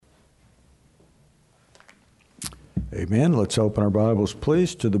Amen. Let's open our Bibles,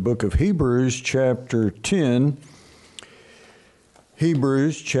 please, to the book of Hebrews, chapter 10.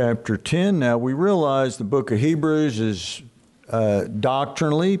 Hebrews, chapter 10. Now, we realize the book of Hebrews is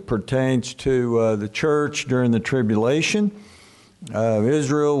doctrinally pertains to the church during the tribulation.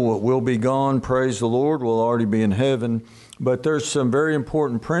 Israel will be gone, praise the Lord, will already be in heaven. But there's some very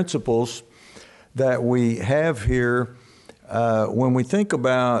important principles that we have here when we think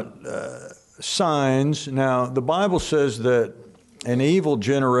about signs. Now, the Bible says that an evil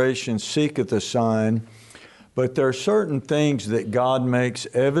generation seeketh a sign, but there are certain things that God makes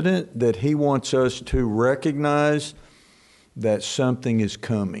evident that He wants us to recognize that something is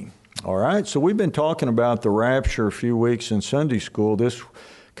coming. All right, so we've been talking about the rapture a few weeks in Sunday school. This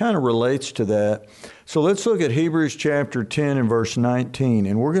kind of relates to that. So let's look at Hebrews chapter 10 and verse 19,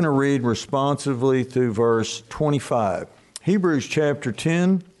 and we're going to read responsively through verse 25. Hebrews chapter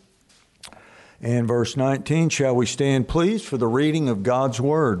 10 and verse 19, shall we stand, please, for the reading of God's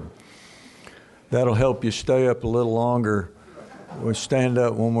Word? That'll help you stay up a little longer. We'll stand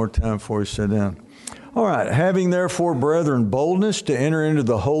up one more time before we sit down. All right. Having therefore, brethren, boldness to enter into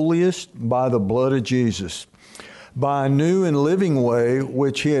the holiest by the blood of Jesus, by a new and living way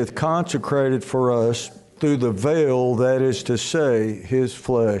which He hath consecrated for us through the veil, that is to say, His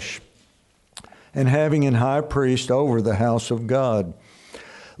flesh, and having an high priest over the house of God.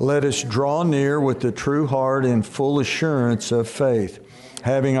 Let us draw near with the true heart in full assurance of faith,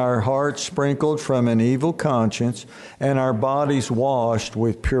 having our hearts sprinkled from an evil conscience and our bodies washed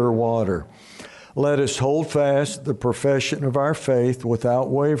with pure water. Let us hold fast the profession of our faith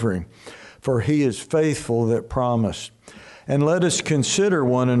without wavering, for He is faithful that promised. And let us consider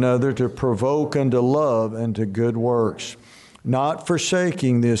one another to provoke unto love and to good works, not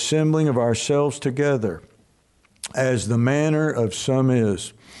forsaking the assembling of ourselves together, as the manner of some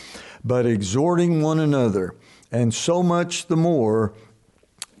is, but exhorting one another, and so much the more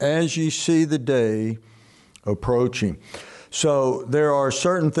as ye see the day approaching. So there are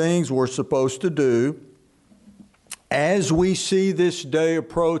certain things we're supposed to do as we see this day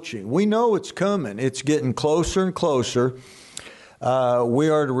approaching. We know it's coming. It's getting closer and closer. We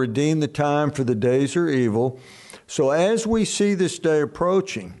are to redeem the time, for the days are evil. So as we see this day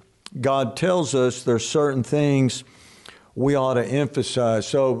approaching, God tells us there's certain things we ought to emphasize.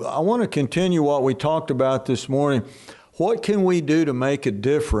 So I want to continue what we talked about this morning. What can we do to make a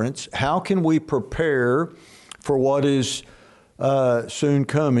difference? How can we prepare for what is soon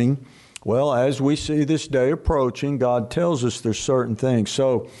coming? Well, as we see this day approaching, God tells us there's certain things.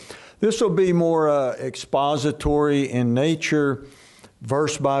 So this will be more expository in nature,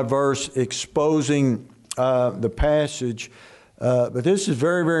 verse by verse, exposing the passage. But this is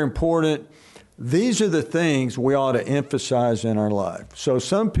very, very important. These are the things we ought to emphasize in our life. So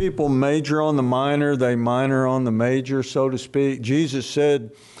some people major on the minor, they minor on the major, so to speak. Jesus said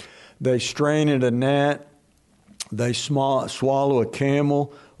they strain at a gnat, they swallow a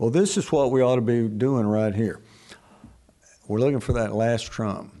camel. Well, this is what we ought to be doing right here. We're looking for that last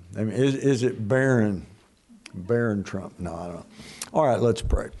trump. I mean, is it barren trump? No, I don't know. All right, let's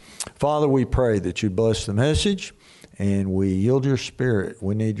pray. Father, we pray that you bless the message, and we yield your spirit.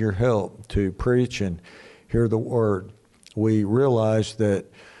 We need your help to preach and hear the word. We realize that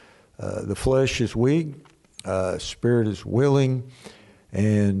the flesh is weak, spirit is willing,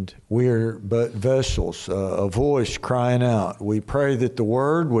 and we are but vessels, a voice crying out. We pray that the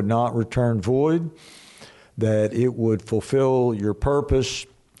word would not return void, that it would fulfill your purpose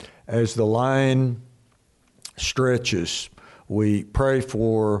as the line stretches. We pray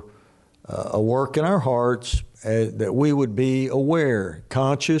for a work in our hearts, that we would be aware,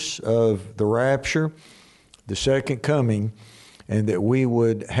 conscious of the rapture, the second coming, and that we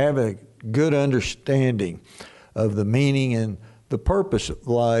would have a good understanding of the meaning and the purpose of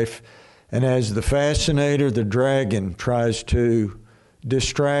life. And as the fascinator, the dragon, tries to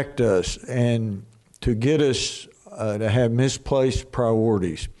distract us and to get us to have misplaced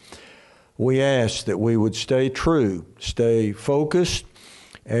priorities, we ask that we would stay true, stay focused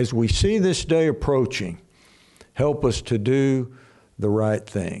as we see this day approaching. Help us to do the right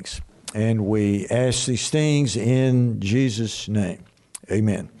things. And we ask these things in Jesus' name.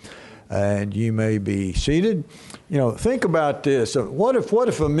 Amen. And you may be seated. You know, think about this. What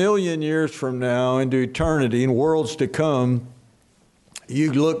if a million years from now into eternity and worlds to come,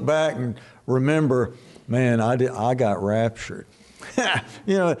 you look back and remember, man, I got raptured.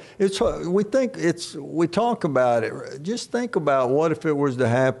 You know, we talk about it. Just think about what if it was to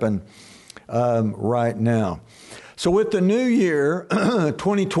happen right now. So with the new year,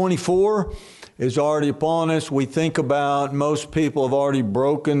 2024 is already upon us. We think about, most people have already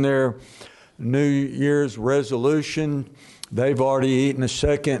broken their New Year's resolution. They've already eaten a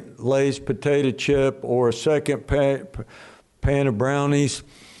second Lay's potato chip or a second pan of brownies.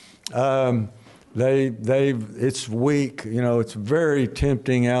 It's weak. It's very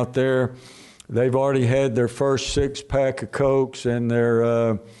tempting out there. They've already had their first 6-pack of Cokes and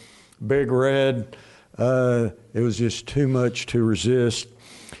their Big Red. It was just too much to resist.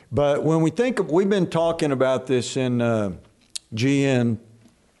 But when we've been talking about this in GN,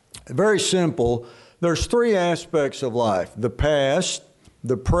 very simple. There's 3 aspects of life: the past,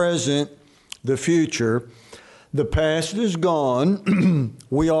 the present, the future. The past is gone.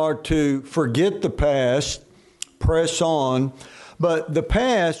 We are to forget the past, press on. But the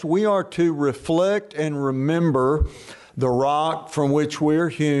past, we are to reflect and remember the rock from which we are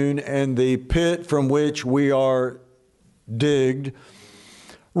hewn and the pit from which we are digged.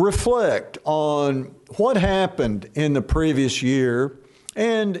 Reflect on what happened in the previous year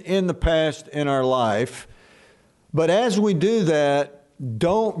and in the past in our life. But as we do that,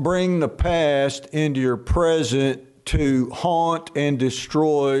 don't bring the past into your present to haunt and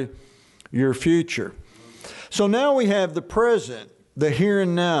destroy your future. So now we have the present, the here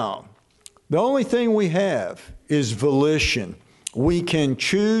and now. The only thing we have is volition. We can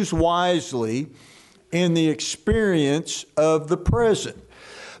choose wisely in the experience of the present.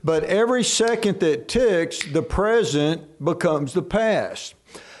 But every second that ticks, the present becomes the past.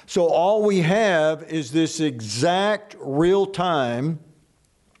 So all we have is this exact real time.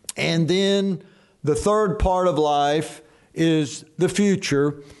 And then the third part of life is the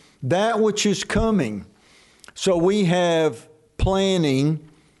future, that which is coming. So we have planning,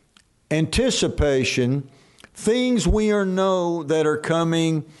 anticipation, things we know that are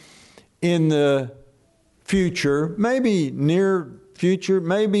coming in the future, maybe near future,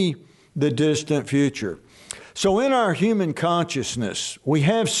 maybe the distant future. So in our human consciousness, we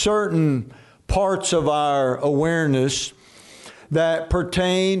have certain parts of our awareness that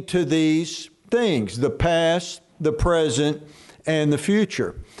pertain to these things: the past, the present, and the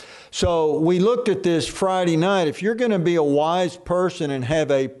future. So we looked at this Friday night. If you're going to be a wise person and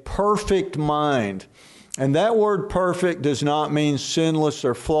have a perfect mind, and that word perfect does not mean sinless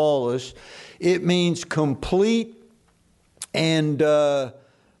or flawless, it means complete and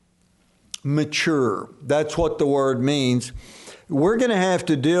mature. That's what the word means. We're going to have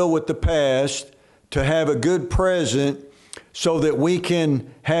to deal with the past to have a good present so that we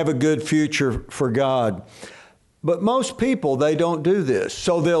can have a good future for God. But most people, they don't do this.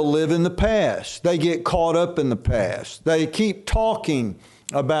 So they'll live in the past. They get caught up in the past. They keep talking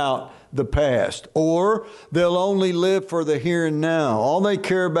about the past. Or they'll only live for the here and now. All they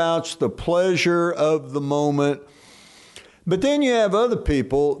care about is the pleasure of the moment. But then you have other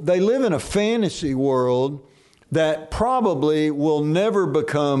people, they live in a fantasy world that probably will never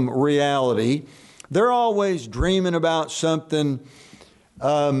become reality. They're always dreaming about something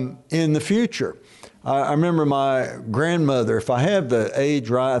in the future. I remember my grandmother, if I have the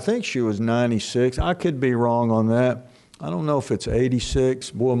age right, I think she was 96. I could be wrong on that. I don't know if it's 86.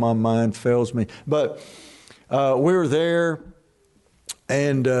 Boy, my mind fails me. But we were there,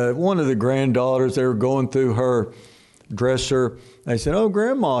 and one of the granddaughters, they were going through her dresser. They said, "Oh,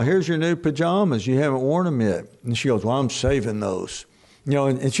 Grandma, here's your new pajamas. You haven't worn them yet." And she goes, "Well, I'm saving those."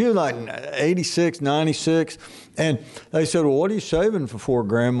 And she was like 86, 96. And they said, "Well, what are you saving for,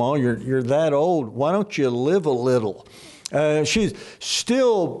 Grandma? You're that old. Why don't you live a little?" She's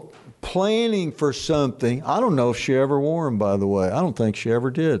still planning for something. I don't know if she ever wore them, by the way. I don't think she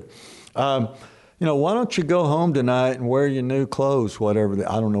ever did. Why don't you go home tonight and wear your new clothes, whatever.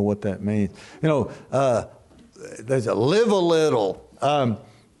 I don't know what that means. There's a live a little.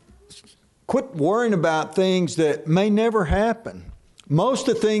 Quit worrying about things that may never happen. Most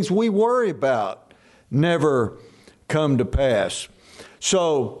of the things we worry about never come to pass.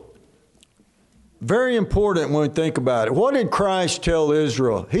 So, very important when we think about it. What did Christ tell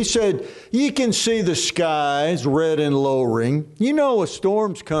Israel? He said, "You can see the skies red and lowering. You know a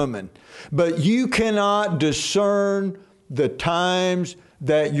storm's coming, but you cannot discern the times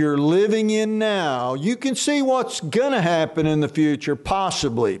that you're living in now. You can see what's going to happen in the future,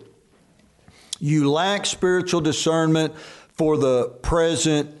 possibly. You lack spiritual discernment for the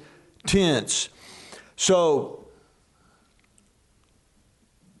present tense." So,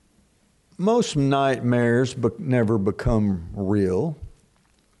 most nightmares never become real,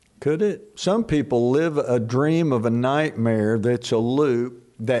 could it? Some people live a dream of a nightmare that's a loop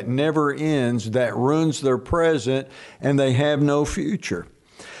that never ends, that ruins their present, and they have no future.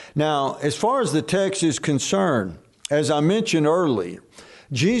 Now, as far as the text is concerned, as I mentioned earlier,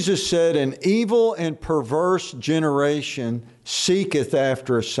 Jesus said, "An evil and perverse generation seeketh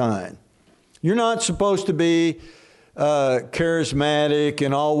after a sign." You're not supposed to be charismatic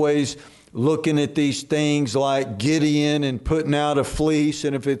and always looking at these things like Gideon and putting out a fleece,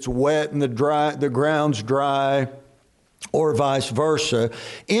 and if it's wet and the ground's dry, or vice versa.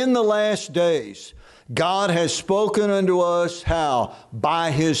 In the last days, God has spoken unto us how?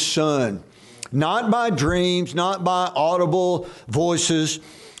 By His Son. Not by dreams, not by audible voices.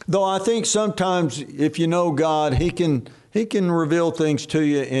 Though I think sometimes if you know God, He can reveal things to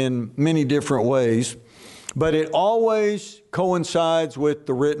you in many different ways. But it always coincides with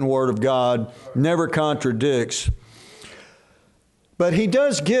the written Word of God, never contradicts. But He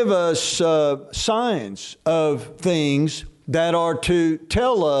does give us signs of things that are to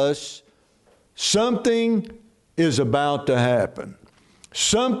tell us something is about to happen.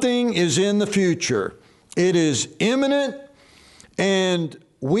 Something is in the future. It is imminent, and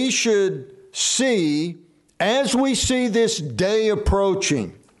we should see, as we see this day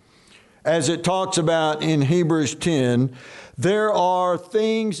approaching, as it talks about in Hebrews 10, there are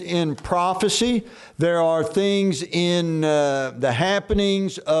things in prophecy, there are things in the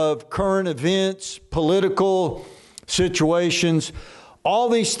happenings of current events, political situations, all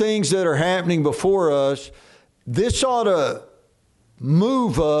these things that are happening before us. This ought to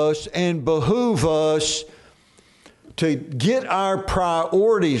move us and behoove us to get our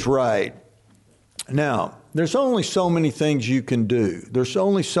priorities right. Now, there's only so many things you can do. There's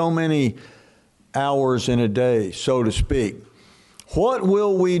only so many hours in a day, so to speak. What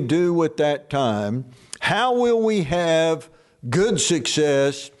will we do with that time? How will we have good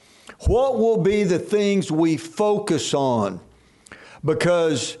success? What will be the things we focus on?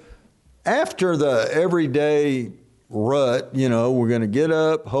 Because after the everyday rut, we're going to get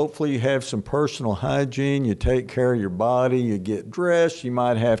up. Hopefully you have some personal hygiene. You take care of your body. You get dressed. You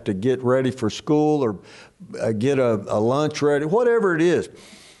might have to get ready for school or get a lunch ready, whatever it is.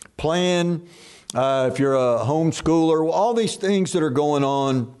 Plan, if you're a homeschooler, all these things that are going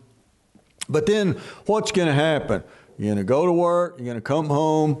on. But then what's going to happen? You're going to go to work. You're going to come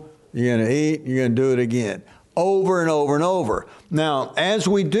home. You're going to eat. You're going to do it again over and over and over. Now, as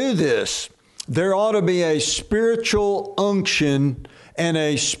we do this, there ought to be a spiritual unction and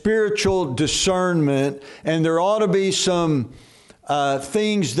a spiritual discernment, and there ought to be some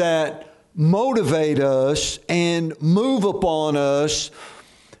things that motivate us and move upon us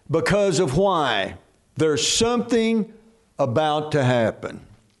because of why? There's something about to happen.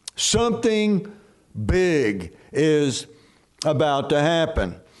 Something big is about to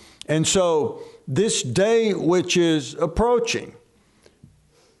happen. And so this day which is approaching.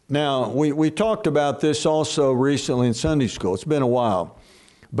 Now, we talked about this also recently in Sunday school. It's been a while.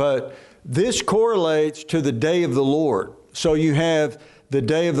 But this correlates to the day of the Lord. So you have the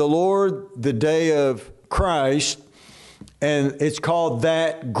day of the Lord, the day of Christ, and it's called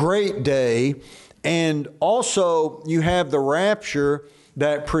that great day. And also you have the rapture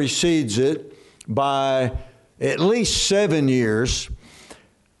that precedes it by at least 7 years.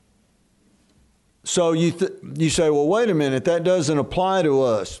 So you say, well, wait a minute, that doesn't apply to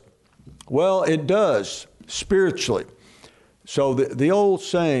us. Well, it does spiritually. So the old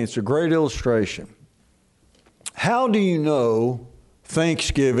saying, it's a great illustration. How do you know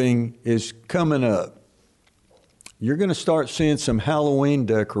Thanksgiving is coming up? You're going to start seeing some Halloween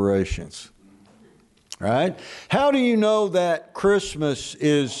decorations, right? How do you know that Christmas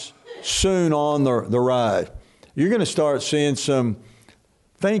is soon on the rise? You're going to start seeing some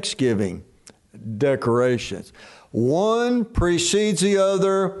Thanksgiving decorations. One precedes the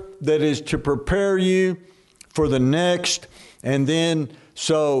other, that is to prepare you for the next. And then,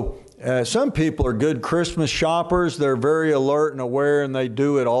 some people are good Christmas shoppers. They're very alert and aware, and they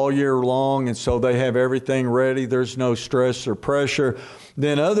do it all year long, and so they have everything ready. There's no stress or pressure.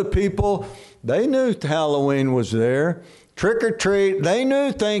 Then other people, they knew Halloween was there. Trick or treat, they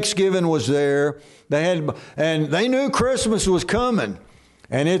knew Thanksgiving was there. And they knew Christmas was coming.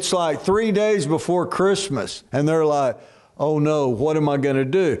 And it's like 3 days before Christmas, and they're like, oh no, what am I going to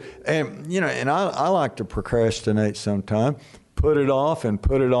do? And, and I like to procrastinate sometimes, put it off and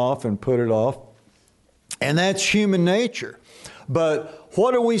put it off and put it off. And that's human nature. But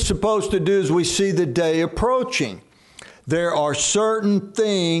what are we supposed to do as we see the day approaching? There are certain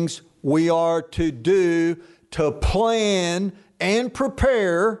things we are to do to plan and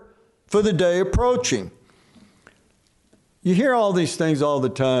prepare for the day approaching. You hear all these things all the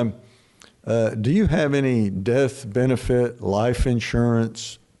time. Do you have any death benefit, life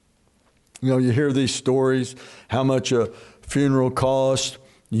insurance? You hear these stories, how much a funeral costs.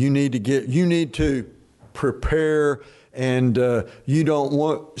 You need to prepare, and you don't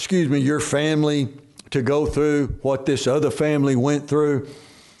want, your family to go through what this other family went through.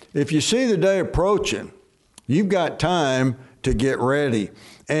 if you see the day approaching, you've got time to get ready.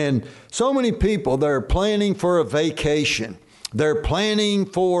 And so many people, they're planning for a vacation. They're planning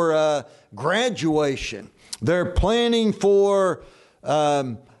for graduation. They're planning for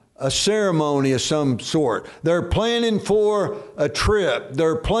a ceremony of some sort. They're planning for a trip.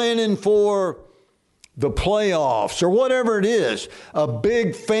 They're planning for the playoffs or whatever it is, a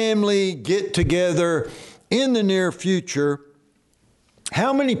big family get together in the near future.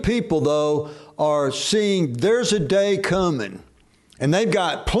 How many people, though, are seeing there's a day coming and they've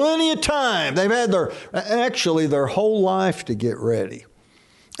got plenty of time? They've had their whole life to get ready,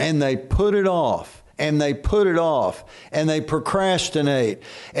 and they put it off and they put it off and they procrastinate.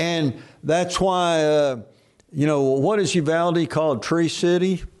 And that's why, what is Uvalde called? Tree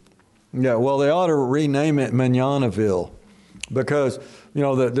City? Yeah, well, they ought to rename it Mananaville, because,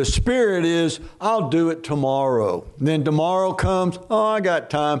 the spirit is, I'll do it tomorrow. Then tomorrow comes, oh, I got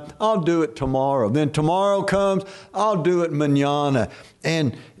time, I'll do it tomorrow. Then tomorrow comes, I'll do it mañana.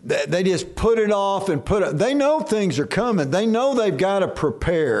 And they just put it off and they know things are coming. They know they've got to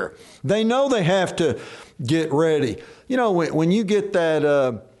prepare. They know they have to get ready. When you get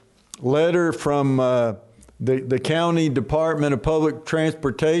that letter from the County Department of Public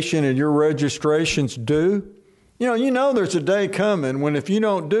Transportation and your registration's due, you know there's a day coming when if you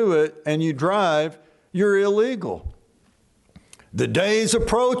don't do it and you drive, you're illegal. The day is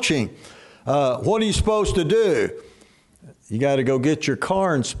approaching. What are you supposed to do? You got to go get your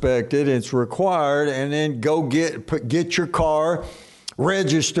car inspected. It's required. And then go get your car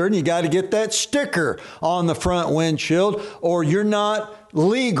registered. And you got to get that sticker on the front windshield, or you're not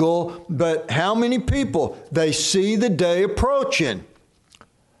legal. But how many people, they see the day approaching?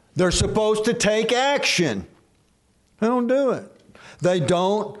 They're supposed to take action. They don't do it. They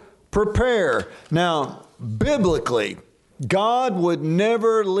don't prepare. Now, biblically, God would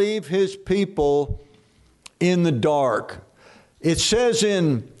never leave his people in the dark. It says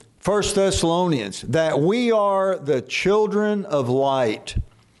in 1 Thessalonians that we are the children of light.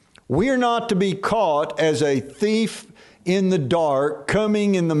 We are not to be caught as a thief in the dark,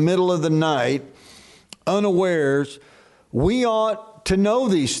 coming in the middle of the night, unawares. We ought to know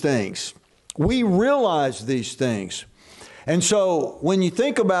these things. We realize these things. And so when you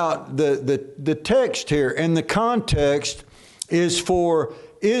think about the text here, and the context is for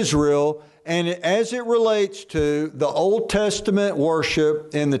Israel, and as it relates to the Old Testament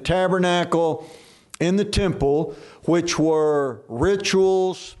worship in the tabernacle, in the temple, which were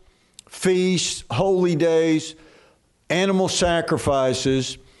rituals, feasts, holy days, animal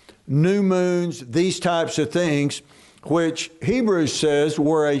sacrifices, new moons, these types of things, which Hebrews says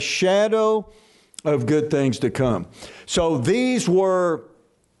were a shadow of good things to come. So these were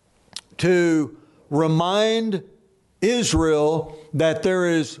to remind Israel that there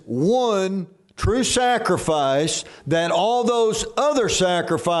is one true sacrifice that all those other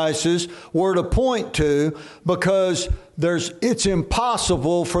sacrifices were to point to, because it's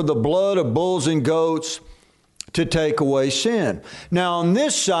impossible for the blood of bulls and goats to take away sin. Now on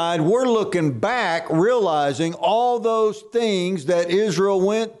this side, we're looking back, realizing all those things that Israel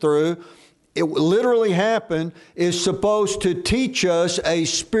went through, it literally happened, is supposed to teach us a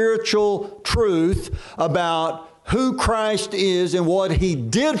spiritual truth about who Christ is and what he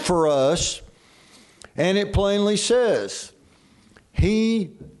did for us. And it plainly says,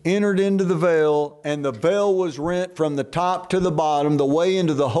 he entered into the veil, and the veil was rent from the top to the bottom. The way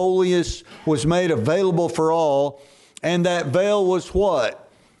into the holiest was made available for all. And that veil was what?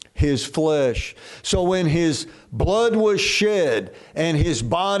 His flesh. So when his blood was shed and his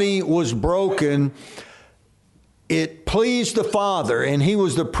body was broken, it pleased the Father, and he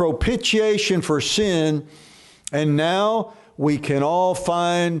was the propitiation for sin. And now we can all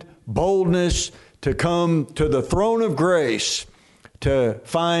find boldness to come to the throne of grace to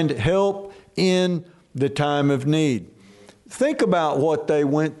find help in the time of need. Think about what they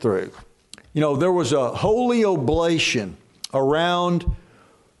went through. There was a holy oblation around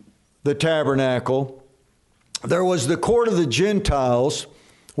the tabernacle. There was the court of the Gentiles,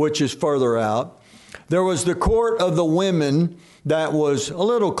 which is further out. There was the court of the women that was a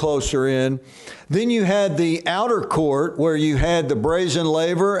little closer in. Then you had the outer court, where you had the brazen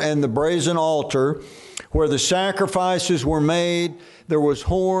laver and the brazen altar, where the sacrifices were made. There was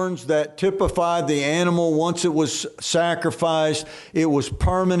horns that typified the animal. Once it was sacrificed, it was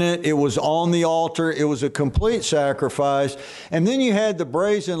permanent. It was on the altar. It was a complete sacrifice. And then you had the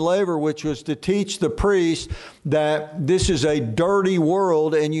brazen laver, which was to teach the priest that this is a dirty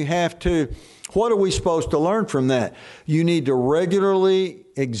world and you have to What are we supposed to learn from that? You need to regularly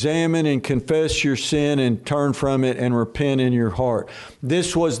examine and confess your sin and turn from it and repent in your heart.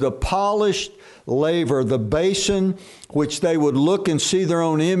 This was the polished laver, the basin, which they would look and see their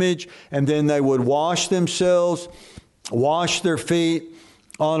own image, and then they would wash themselves, wash their feet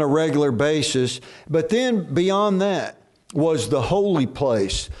on a regular basis. But then beyond that was the holy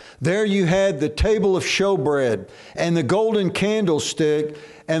place. There you had the table of showbread and the golden candlestick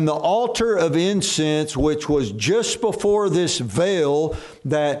and the altar of incense, which was just before this veil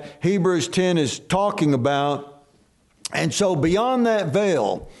that Hebrews 10 is talking about. And so beyond that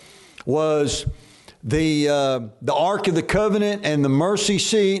veil was the Ark of the Covenant and the mercy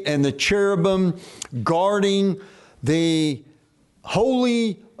seat and the cherubim guarding the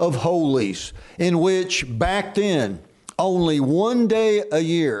Holy of Holies, in which back then, only one day a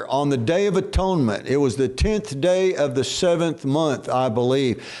year, on the Day of Atonement, it was the 10th day of the 7th month, I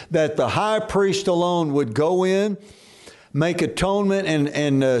believe, that the high priest alone would go in, make atonement,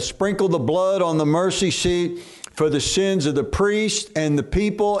 and sprinkle the blood on the mercy seat for the sins of the priest and the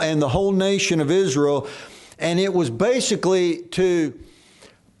people and the whole nation of Israel. And it was basically to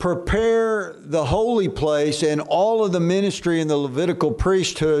prepare the holy place and all of the ministry in the Levitical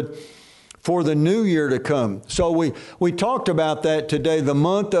priesthood for the new year to come. So we talked about that today. The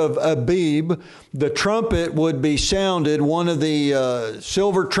month of Abib, the trumpet would be sounded, one of the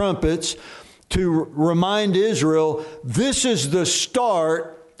silver trumpets, to remind Israel, this is the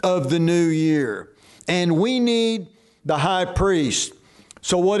start of the new year. And we need the high priest.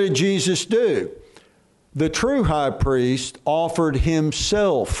 So what did Jesus do? The true high priest offered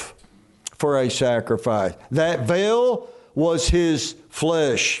himself for a sacrifice. That veil was his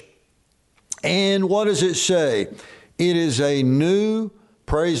flesh. And what does it say? It is a new,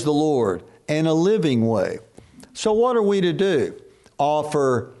 praise the Lord, and a living way. So what are we to do?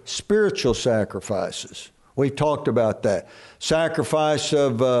 Offer spiritual sacrifices. We've talked about that. Sacrifice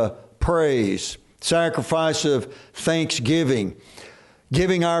of praise, sacrifice of thanksgiving,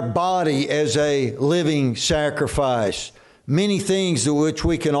 giving our body as a living sacrifice. Many things which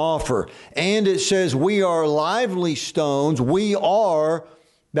we can offer. And it says we are lively stones. We are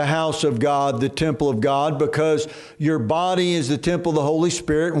the house of God, the temple of God, because your body is the temple of the Holy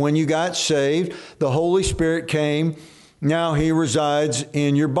Spirit. When you got saved, the Holy Spirit came. Now he resides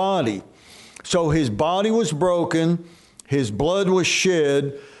in your body. So his body was broken. His blood was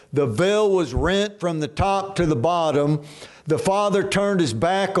shed. The veil was rent from the top to the bottom. The Father turned his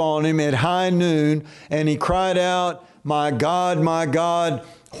back on him at high noon, and he cried out, my God,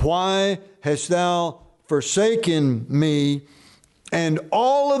 why hast thou forsaken me? And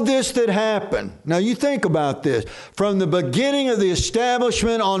all of this that happened, now you think about this, from the beginning of the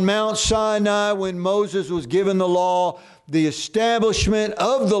establishment on Mount Sinai when Moses was given the law, the establishment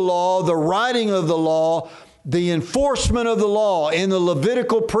of the law, the writing of the law, the enforcement of the law in the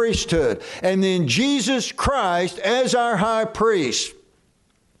Levitical priesthood, and then Jesus Christ as our high priest.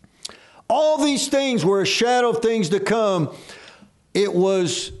 All these things were a shadow of things to come. It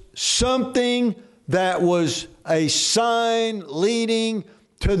was something that was a sign leading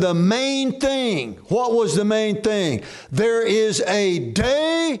to the main thing. What was the main thing? There is a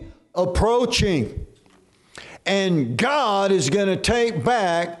day approaching, and God is going to take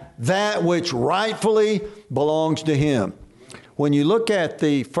back that which rightfully belongs to him. When you look at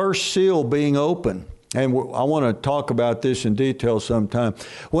the first seal being opened, and I want to talk about this in detail sometime.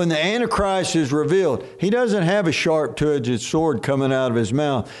 When the Antichrist is revealed, he doesn't have a sharp two-edged sword coming out of his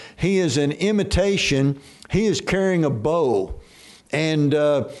mouth. He is an imitation. He is carrying a bow. And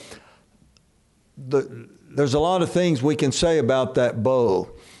there's a lot of things we can say about that bow.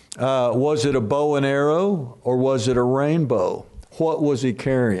 Was it a bow and arrow, or was it a rainbow? What was he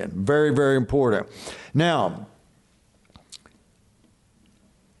carrying? Very, very important. Now,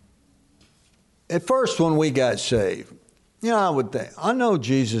 at first, when we got saved, I would think, I know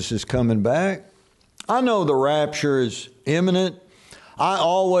Jesus is coming back. I know the rapture is imminent. I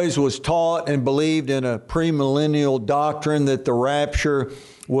always was taught and believed in a premillennial doctrine that the rapture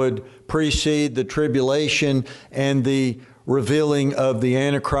would precede the tribulation and the revealing of the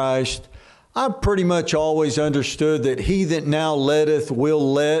Antichrist. I pretty much always understood that he that now letteth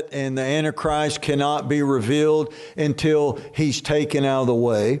will let, and the Antichrist cannot be revealed until he's taken out of the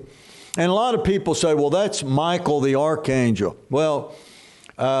way. And a lot of people say, well, that's Michael the archangel. Well,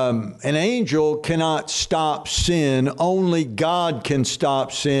 an angel cannot stop sin. Only God can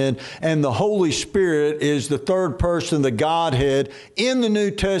stop sin. And the Holy Spirit is the third person of the Godhead in the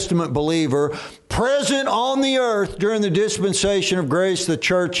New Testament believer, present on the earth during the dispensation of grace, the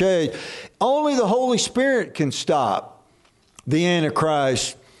church age. Only the Holy Spirit can stop the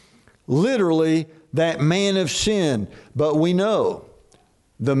Antichrist literally that man of sin. But we know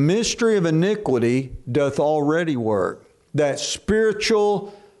the mystery of iniquity doth already work. That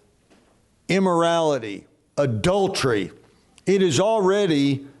spiritual immorality, adultery, it is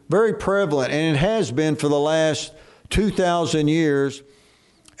already very prevalent, and it has been for the last 2,000 years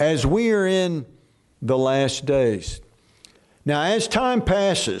as we are in the last days. Now, as time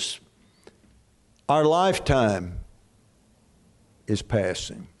passes, our lifetime is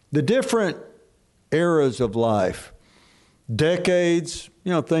passing. The different eras of life, decades,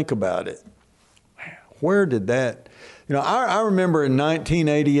 think about it. Where did that... I remember in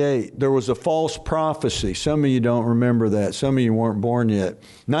 1988, there was a false prophecy. Some of you don't remember that. Some of you weren't born yet.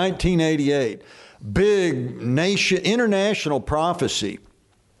 1988, big international prophecy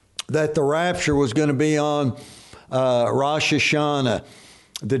that the rapture was going to be on Rosh Hashanah,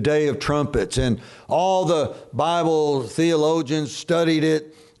 the Day of Trumpets. And all the Bible theologians studied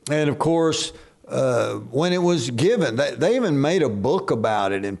it. And of course, when it was given, they even made a book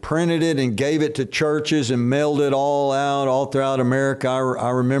about it and printed it and gave it to churches and mailed it all out all throughout America. I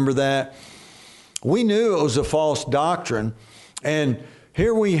remember that. We knew it was a false doctrine. And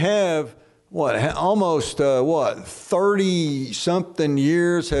here we have, almost 30-something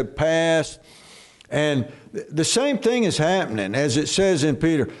years have passed. And the same thing is happening, as it says in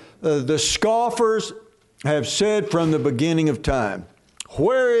Peter. The scoffers have said from the beginning of time,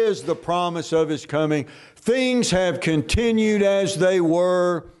 where is the promise of his coming? Things have continued as they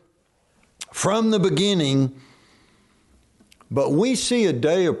were from the beginning, but we see a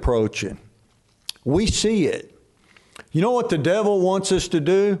day approaching. We see it. You know what the devil wants us to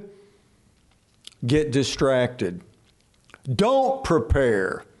do? Get distracted. Don't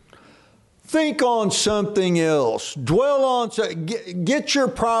prepare. Think on something else. Dwell on, get your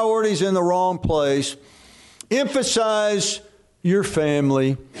priorities in the wrong place. Emphasize your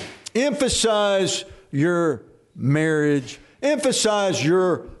family, emphasize your marriage, emphasize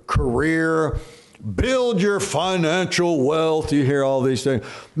your career, build your financial wealth. You hear all these things.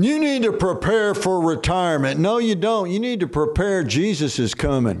 You need to prepare for retirement. No, you don't. You need to prepare. Jesus is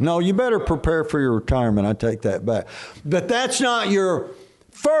coming. No, you better prepare for your retirement. I take that back. But that's not your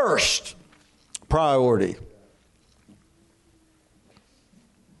first priority.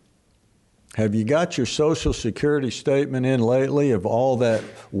 Have you got your Social Security statement in lately of all that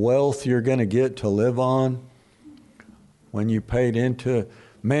wealth you're going to get to live on when you paid into it?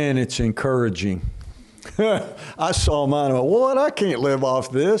 Man, it's encouraging. I saw mine. I went, what? I can't live off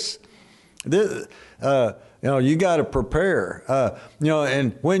this. You got to prepare.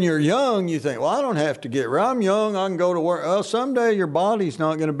 And when you're young, you think, well, I don't have to get rich. I'm young. I can go to work. Well, someday your body's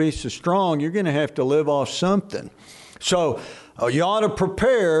not going to be so strong. You're going to have to live off something. So you ought to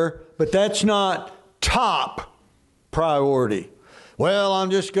prepare, but that's not top priority. Well,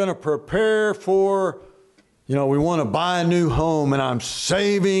 I'm just going to prepare for, we want to buy a new home and I'm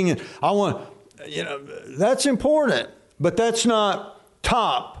saving and I want, that's important, but that's not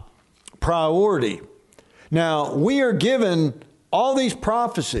top priority. Now, we are given all these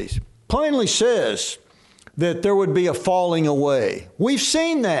prophecies, plainly says that there would be a falling away. We've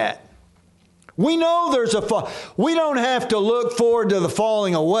seen that. We know there's a fall. We don't have to look forward to the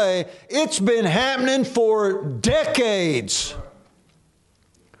falling away. It's been happening for decades.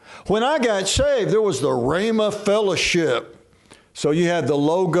 When I got saved, there was the Rhema Fellowship. So you had the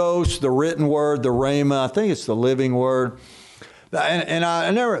Logos, the written word, the Rhema. I think it's the living word.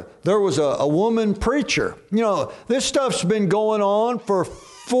 And there was a woman preacher. This stuff's been going on for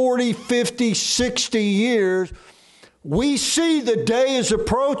 40, 50, 60 years. We see the day is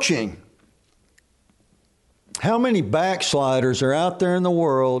approaching. How many backsliders are out there in the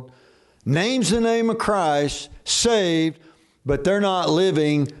world, names the name of Christ, saved, but they're not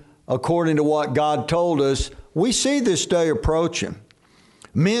living according to what God told us? We see this day approaching.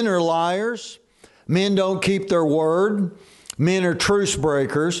 Men are liars. Men don't keep their word. Men are truce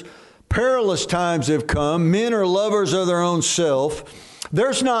breakers. Perilous times have come. Men are lovers of their own self.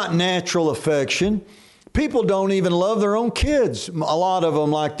 There's not natural affection. People don't even love their own kids, a lot of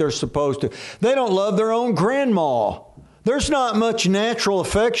them, like they're supposed to. They don't love their own grandma. There's not much natural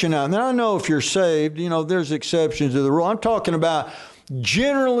affection out there. I know if you're saved, there's exceptions to the rule. I'm talking about,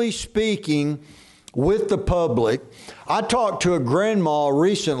 generally speaking, with the public. I talked to a grandma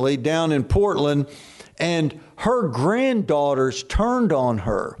recently down in Portland, and her granddaughters turned on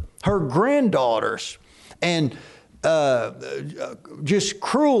her. Her granddaughters. And just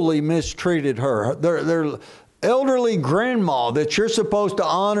cruelly mistreated her. Their elderly grandma that you're supposed to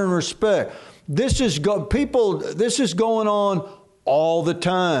honor and respect. This is going on all the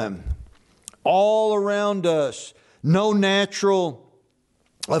time, all around us. No natural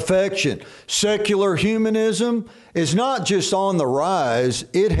affection. Secular humanism is not just on the rise,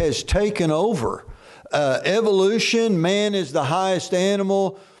 it has taken over. Evolution, man is the highest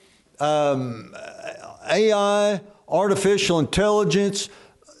animal. AI, artificial intelligence,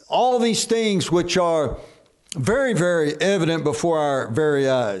 all these things which are very, very evident before our very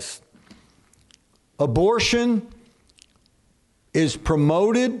eyes. Abortion is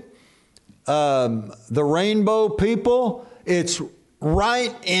promoted. The rainbow people, it's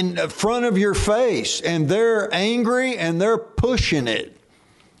right in front of your face, and they're angry and they're pushing it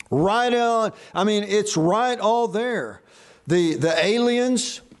right on. I mean, it's right all there. The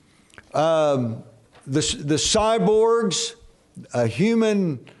aliens, the cyborgs, a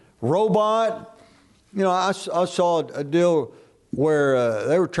human robot. You know, I saw a deal where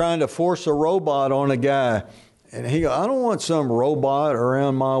they were trying to force a robot on a guy. And he goes, I don't want some robot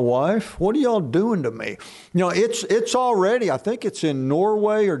around my wife. What are y'all doing to me? You know, it's already, I think it's in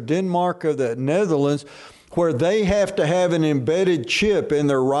Norway or Denmark or the Netherlands, where they have to have an embedded chip in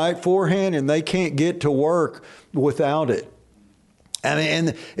their right forehand and they can't get to work without it.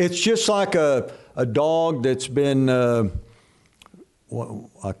 And it's just like a dog that's been, my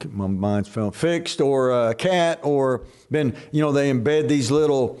mind's fixed, or a cat, or been, you know, they embed these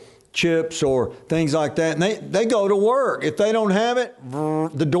little chips or things like that, and they go to work. If they don't have it,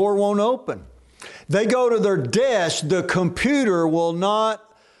 the door won't open. They go to their desk, the computer will not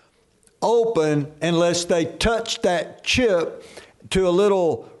open unless they touch that chip to a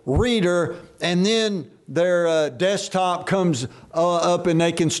little reader, and then their desktop comes up and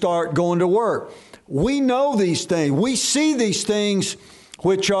they can start going to work. We know these things. We see these things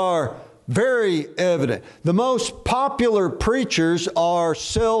which are very evident. The most popular preachers are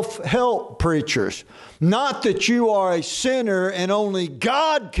self-help preachers. Not that you are a sinner and only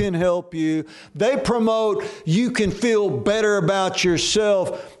God can help you. They promote you can feel better about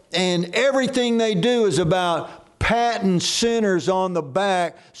yourself, and everything they do is about patting sinners on the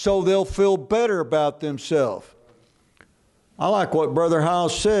back so they'll feel better about themselves. I like what Brother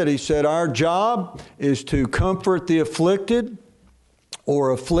House said. He said, our job is to comfort the afflicted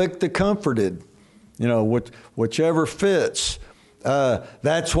or afflict the comforted, you know, whichever fits.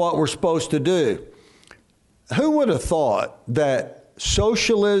 That's what we're supposed to do. Who would have thought that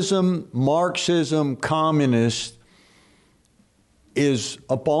socialism, Marxism, communist is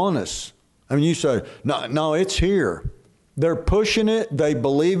upon us? I mean, you say, no, it's here. They're pushing it. They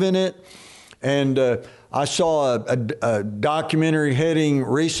believe in it. And I saw a documentary heading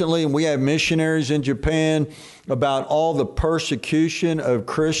recently, and we have missionaries in Japan, about all the persecution of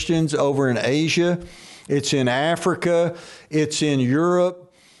Christians over in Asia. It's in Africa, it's in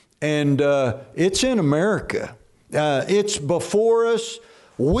Europe, and it's in America. It's before us.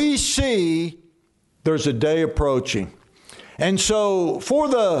 We see there's a day approaching. And so for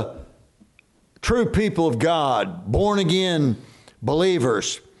the true people of God, born again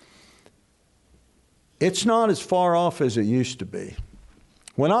believers, it's not as far off as it used to be.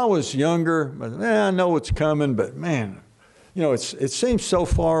 When I was younger, I know it's coming, but man, you know, it seems so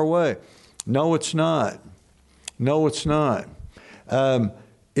far away. No, it's not. No, it's not.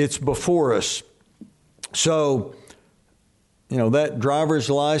 It's before us. So, you know, that driver's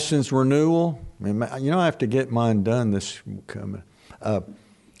license renewal, you know, I have to get mine done this coming.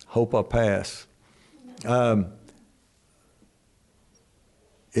 Hope I pass.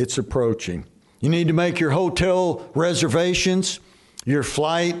 It's approaching. You need to make your hotel reservations, your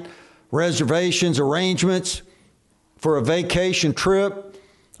flight reservations, arrangements for a vacation trip.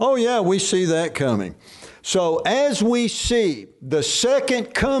 Oh yeah, we see that coming. So as we see the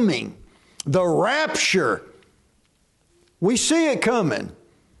second coming, the rapture, we see it coming.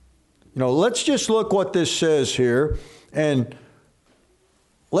 You know, let's just look what this says here, and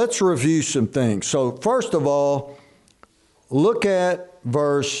let's review some things. So first of all, look at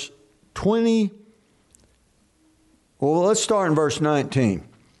verse 20. Well, let's start in verse 19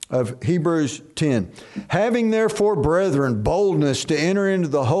 of Hebrews 10. Having therefore, brethren, boldness to enter into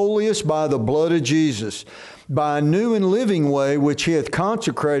the holiest by the blood of Jesus, by a new and living way which he hath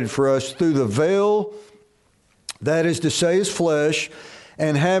consecrated for us through the veil, that is to say, his flesh,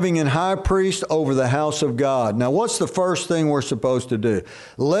 and having an high priest over the house of God. Now, what's the first thing we're supposed to do?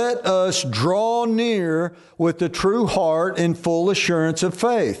 Let us draw near with the true heart in full assurance of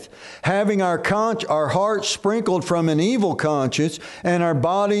faith, having our hearts sprinkled from an evil conscience and our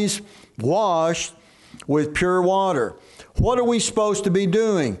bodies washed with pure water. What are we supposed to be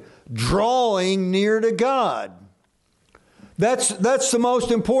doing? Drawing near to God. That's the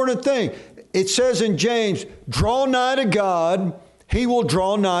most important thing. It says in James, draw nigh to God, he will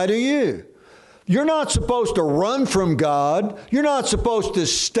draw nigh to you. You're not supposed to run from God. You're not supposed to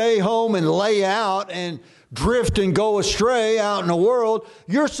stay home and lay out and drift and go astray out in the world.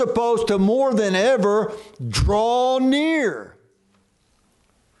 You're supposed to more than ever draw near.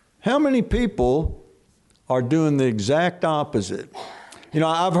 How many people are doing the exact opposite? You know,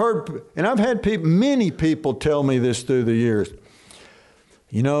 I've heard, and I've had many people tell me this through the years.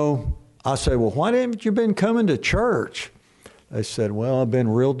 You know, I say, well, why haven't you been coming to church? They said, well, I've been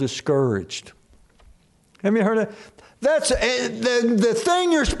real discouraged. Have you heard of that? That's the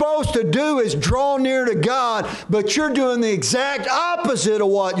thing you're supposed to do is draw near to God, but you're doing the exact opposite of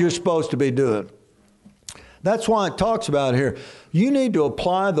what you're supposed to be doing. That's why it talks about here. You need to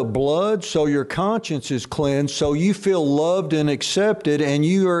apply the blood so your conscience is cleansed, so you feel loved and accepted, and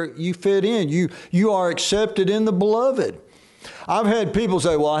you fit in. You are accepted in the beloved. I've had people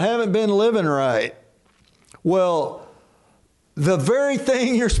say, well, I haven't been living right. Well, the very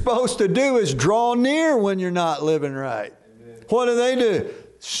thing you're supposed to do is draw near when you're not living right. Amen. What do?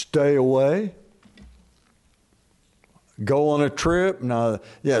 Stay away. Go on a trip. No,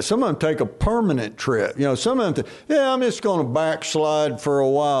 yeah, some of them take a permanent trip. You know, some of them I'm just going to backslide for a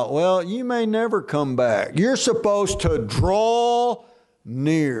while. Well, you may never come back. You're supposed to draw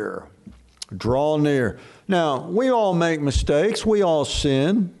near. Draw near. Now, we all make mistakes. We all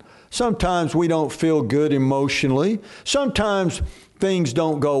sin. Sometimes we don't feel good emotionally. Sometimes things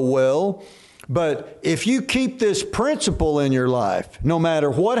don't go well. But if you keep this principle in your life, no matter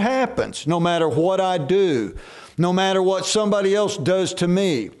what happens, no matter what I do, no matter what somebody else does to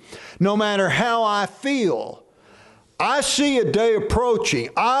me, no matter how I feel, I see a day approaching.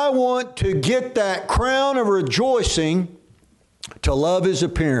 I want to get that crown of rejoicing to love His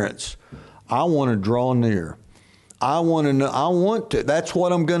appearance. I want to draw near. I want to. That's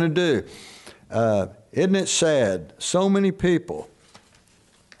what I'm going to do. Isn't it sad? So many people,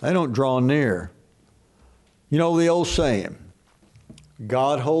 they don't draw near. You know the old saying,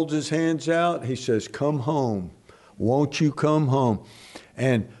 God holds His hands out. He says, come home. Won't you come home?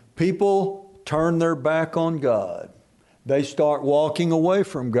 And people turn their back on God. They start walking away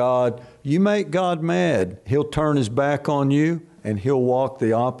from God. You make God mad, He'll turn His back on you, and He'll walk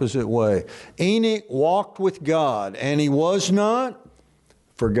the opposite way. Enoch walked with God, and he was not,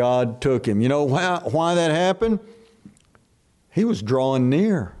 for God took him. You know why that happened? He was drawing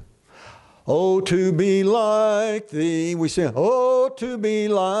near. Oh, to be like Thee. We say, oh, to be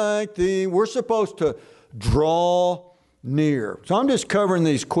like Thee. We're supposed to draw near. So I'm just covering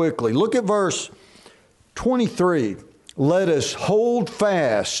these quickly. Look at verse 23. Let us hold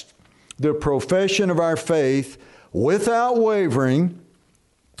fast the profession of our faith without wavering,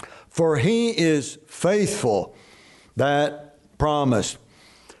 for He is faithful that promised.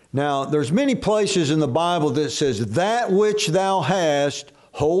 Now, there's many places in the Bible that says, that which thou hast,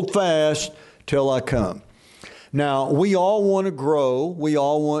 hold fast till I come. Now, we all want to grow. We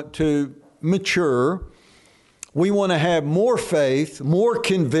all want to mature. We want to have more faith, more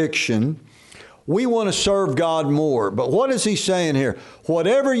conviction. We want to serve God more. But what is He saying here?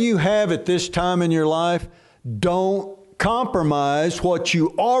 Whatever you have at this time in your life, don't compromise what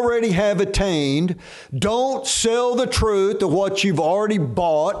you already have attained. Don't sell the truth of what you've already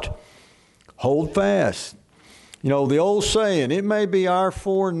bought. Hold fast. You know, the old saying, it may be our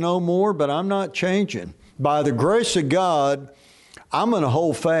four no more, but I'm not changing. By the grace of God, I'm going to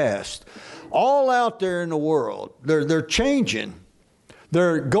hold fast. All out there in the world, they're changing.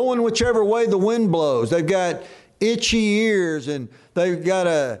 They're going whichever way the wind blows. They've got itchy ears, and they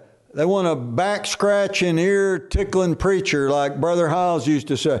want a back scratching, ear tickling preacher like Brother Hiles used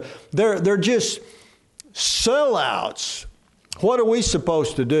to say. They're just sellouts. What are we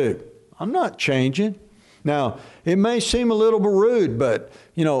supposed to do? I'm not changing. Now, it may seem a little bit rude, but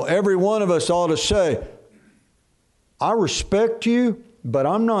you know, every one of us ought to say, I respect you, but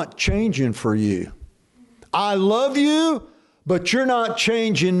I'm not changing for you. I love you, but you're not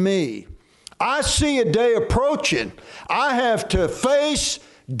changing me. I see a day approaching. I have to face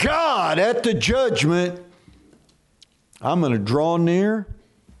God at the judgment. I'm going to draw near.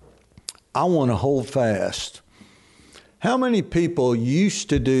 I want to hold fast. How many people used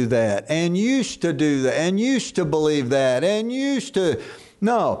to do that and used to do that and used to believe that and used to...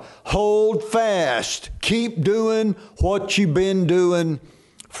 No, hold fast. Keep doing what you've been doing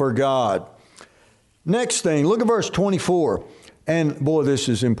for God. Next thing, look at verse 24. And boy, this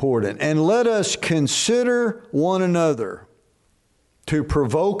is important. And let us consider one another to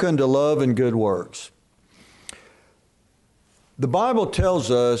provoke unto love and good works. The Bible tells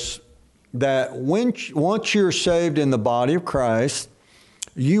us that once you're saved in the body of Christ,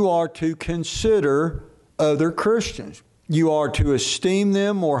 you are to consider other Christians. You are to esteem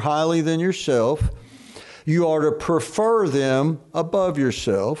them more highly than yourself. You are to prefer them above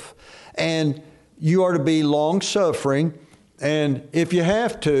yourself. And you are to be long-suffering. And if you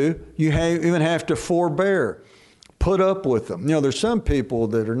have to, even have to forbear. Put up with them. You know, there's some people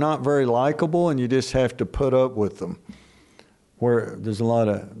that are not very likable, and you just have to put up with them. Where there's a lot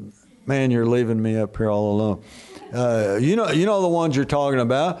of, man, you're leaving me up here all alone. You know the ones you're talking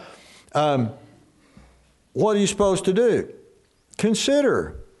about. What are you supposed to do?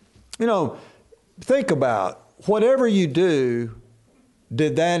 Consider. You know, think about whatever you do,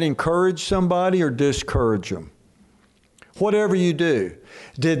 did that encourage somebody or discourage them? Whatever you do,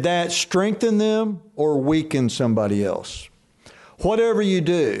 did that strengthen them or weaken somebody else? Whatever you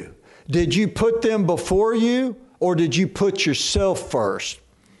do, did you put them before you or did you put yourself first?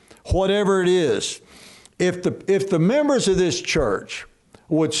 Whatever it is, if the members of this church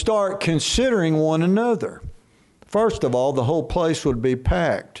would start considering one another, first of all, the whole place would be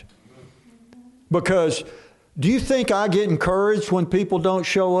packed. Because do you think I get encouraged when people don't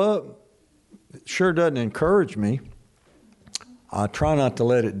show up? It sure doesn't encourage me. I try not to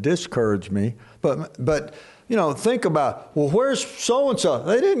let it discourage me. But you know, think about, well, where's so-and-so?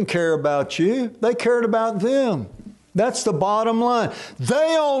 They didn't care about you. They cared about them. That's the bottom line.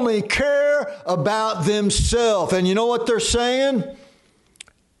 They only care about themselves. And you know what they're saying?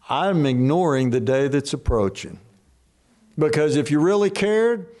 I'm ignoring the day that's approaching. Because if you really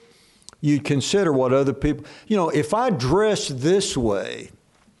cared, you'd consider what other people, you know, if I dress this way,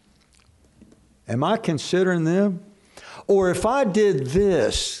 am I considering them? Or if I did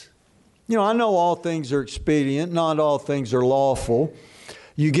this, you know, I know all things are expedient, not all things are lawful.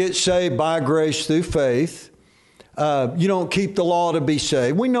 You get saved by grace through faith. You don't keep the law to be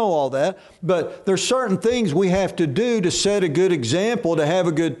saved. We know all that. But there's certain things we have to do to set a good example, to have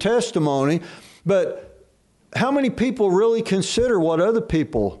a good testimony. But how many people really consider what other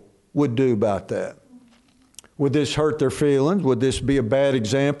people would do about that? Would this hurt their feelings? Would this be a bad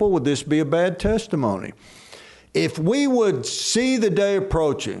example? Would this be a bad testimony? If we would see the day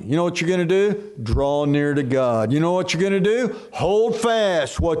approaching, you know what you're going to do? Draw near to God. You know what you're going to do? Hold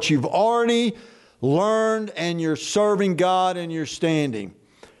fast what you've already learned, and you're serving God and you're standing.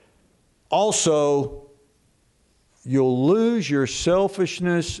 Also, you'll lose your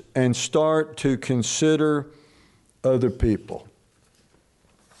selfishness and start to consider other people.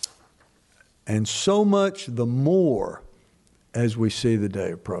 And so much the more as we see the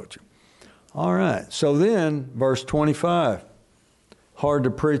day approaching. All right, so then, verse 25. Hard to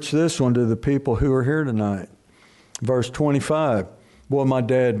preach this one to the people who are here tonight. Verse 25. Boy, my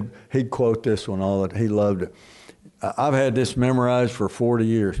dad, he'd quote this one all the time. He loved it. I've had this memorized for 40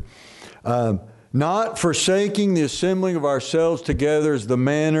 years. Not forsaking the assembling of ourselves together as the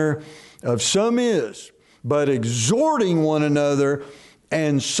manner of some is, but exhorting one another,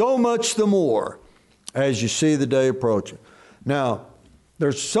 and so much the more as you see the day approaching. Now,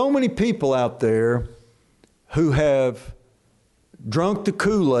 there's so many people out there who have drunk the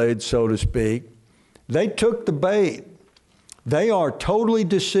Kool-Aid, so to speak. They took the bait. They are totally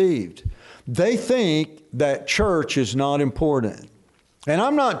deceived. They think that church is not important. And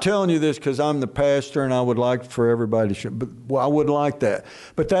I'm not telling you this because I'm the pastor and I would like for everybody to, but well, I would like that.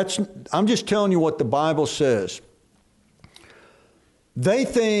 But I'm just telling you what the Bible says. They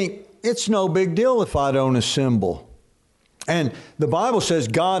think it's no big deal if I don't assemble. And the Bible says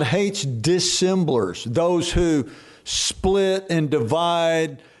God hates dissemblers, those who split and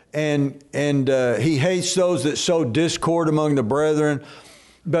divide, and he hates those that sow discord among the brethren.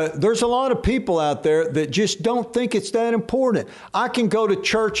 But there's a lot of people out there that just don't think it's that important. I can go to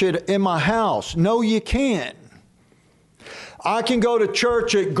church in my house. No, you can't. I can go to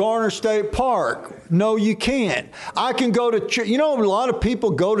church at Garner State Park. No, you can't. I can go to church. You know, a lot of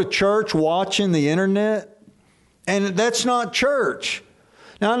people go to church watching the internet, and that's not church.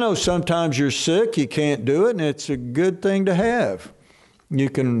 Now, I know sometimes you're sick, you can't do it, and it's a good thing to have. You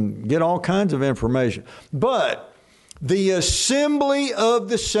can get all kinds of information. But the assembly of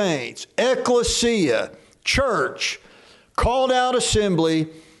the saints, ecclesia, church, called out assembly,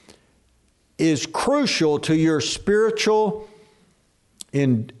 is crucial to your spiritual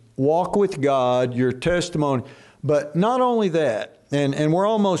walk with God, your testimony. But not only that, and we're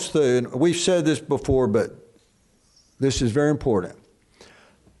almost through, and we've said this before, but this is very important.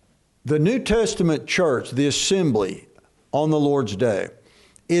 The New Testament church, the assembly on the Lord's day,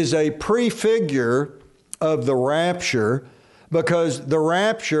 is a prefigure of the rapture, because the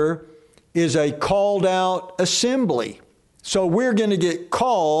rapture is a called out assembly. So we're going to get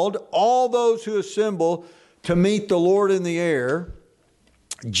called, all those who assemble, to meet the Lord in the air,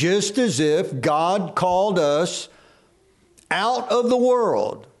 just as if God called us out of the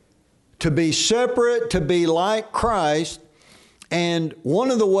world, to be separate, to be like Christ. And one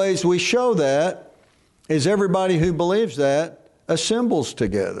of the ways we show that is everybody who believes that assembles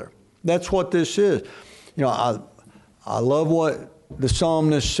together. That's what this is. You know, I love what the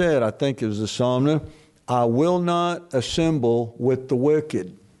psalmist said. I think it was the psalmist. I will not assemble with the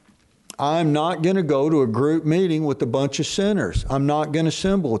wicked. I'm not going to go to a group meeting with a bunch of sinners. I'm not going to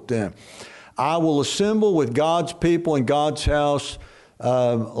assemble with them. I will assemble with God's people in God's house,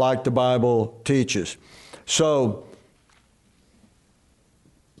 like the Bible teaches. So,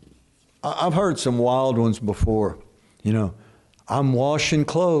 I've heard some wild ones before. You know, I'm washing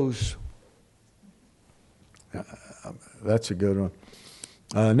clothes. That's a good one.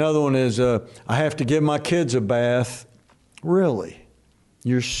 Another one is, I have to give my kids a bath. Really?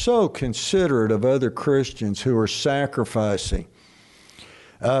 You're so considerate of other Christians who are sacrificing.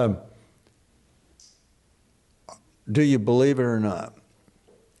 Do you believe it or not?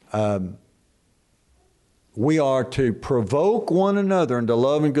 We are to provoke one another into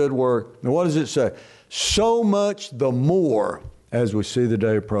love and good work. And what does it say? So much the more as we see the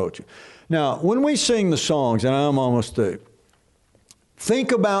day approaching. Now, when we sing the songs, and I'm almost through,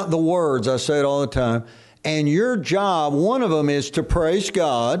 think about the words. I say it all the time. And your job, one of them is to praise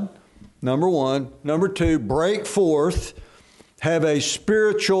God, number one. Number two, break forth, have a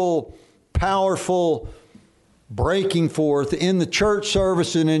spiritual, powerful breaking forth in the church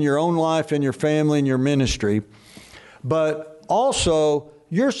service and in your own life and your family and your ministry. But also,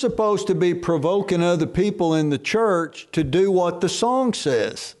 you're supposed to be provoking other people in the church to do what the song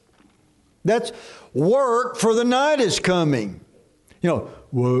says. That's work, for the night is coming. You know,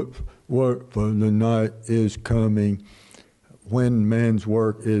 work for the night is coming when man's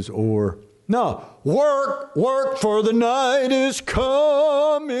work is o'er. No, work, for the night is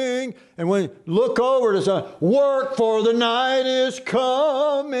coming. And when you look over to someone, work, for the night is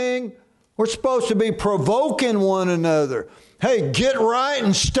coming. We're supposed to be provoking one another. Hey, get right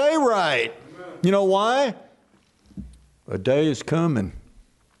and stay right. Amen. You know why? A day is coming.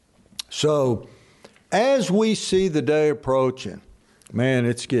 So, as we see the day approaching, man,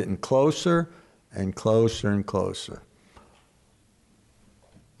 it's getting closer and closer and closer.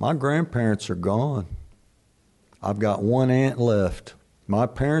 My grandparents are gone. I've got one aunt left. My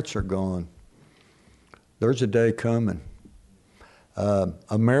parents are gone. There's a day coming.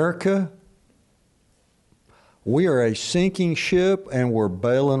 America, we are a sinking ship and we're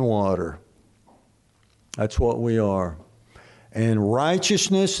bailing water. That's what we are. And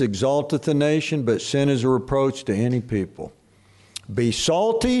righteousness exalteth a nation, but sin is a reproach to any people. Be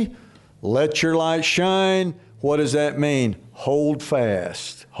salty, let your light shine. What does that mean? Hold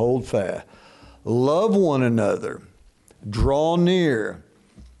fast. Hold fast. Love one another. Draw near.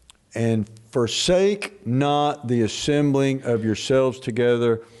 And forsake not the assembling of yourselves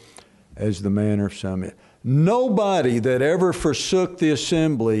together as the manner of some is. Nobody that ever forsook the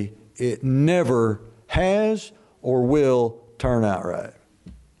assembly, it never has or will turn out right.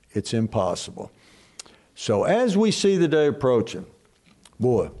 It's impossible. So as we see the day approaching,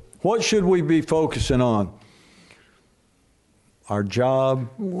 boy, what should we be focusing on? Our job,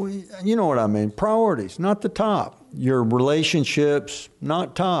 you know what I mean, priorities, not the top. Your relationships,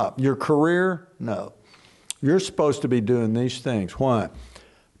 not top. Your career, no. You're supposed to be doing these things. Why?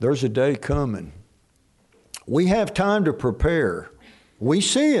 There's a day coming. We have time to prepare. We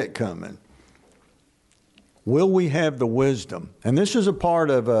see it coming. Will we have the wisdom? And this is a part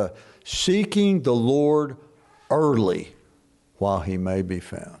of seeking the Lord early while he may be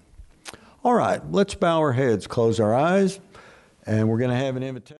found. All right, let's bow our heads, close our eyes, and we're going to have an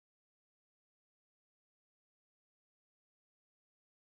invitation.